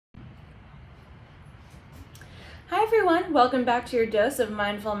Hi everyone, welcome back to your dose of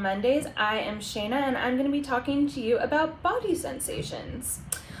Mindful Mondays. I am Shaina and I'm going to be talking to you about body sensations.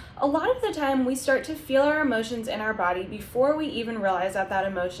 A lot of the time we start to feel our emotions in our body before we even realize that that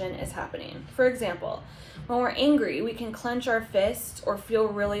emotion is happening. For example, when we're angry, we can clench our fists or feel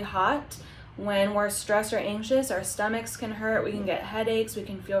really hot. When we're stressed or anxious, our stomachs can hurt, we can get headaches, we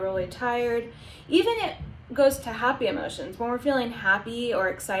can feel really tired. Even it goes to happy emotions. When we're feeling happy or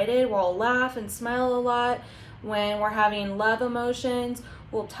excited, we'll laugh and smile a lot. When we're having love emotions,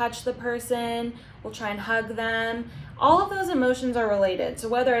 we'll touch the person, we'll try and hug them. All of those emotions are related. So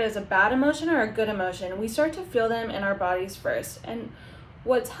whether it is a bad emotion or a good emotion, we start to feel them in our bodies first. And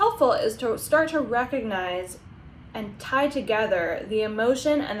what's helpful is to start to recognize and tie together the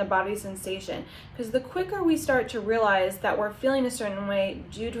emotion and the body sensation. Because the quicker we start to realize that we're feeling a certain way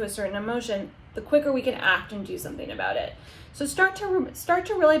due to a certain emotion, the quicker we can act and do something about it. So start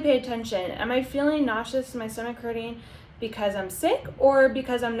to really pay attention. Am I feeling nauseous, is my stomach hurting because I'm sick or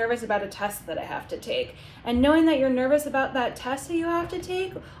because I'm nervous about a test that I have to take? And knowing that you're nervous about that test that you have to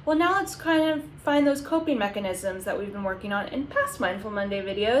take, well, now let's kind of find those coping mechanisms that we've been working on in past Mindful Monday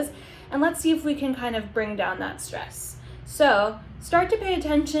videos, and let's see if we can kind of bring down that stress. So start to pay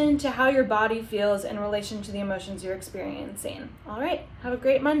attention to how your body feels in relation to the emotions you're experiencing. All right, have a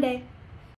great Monday.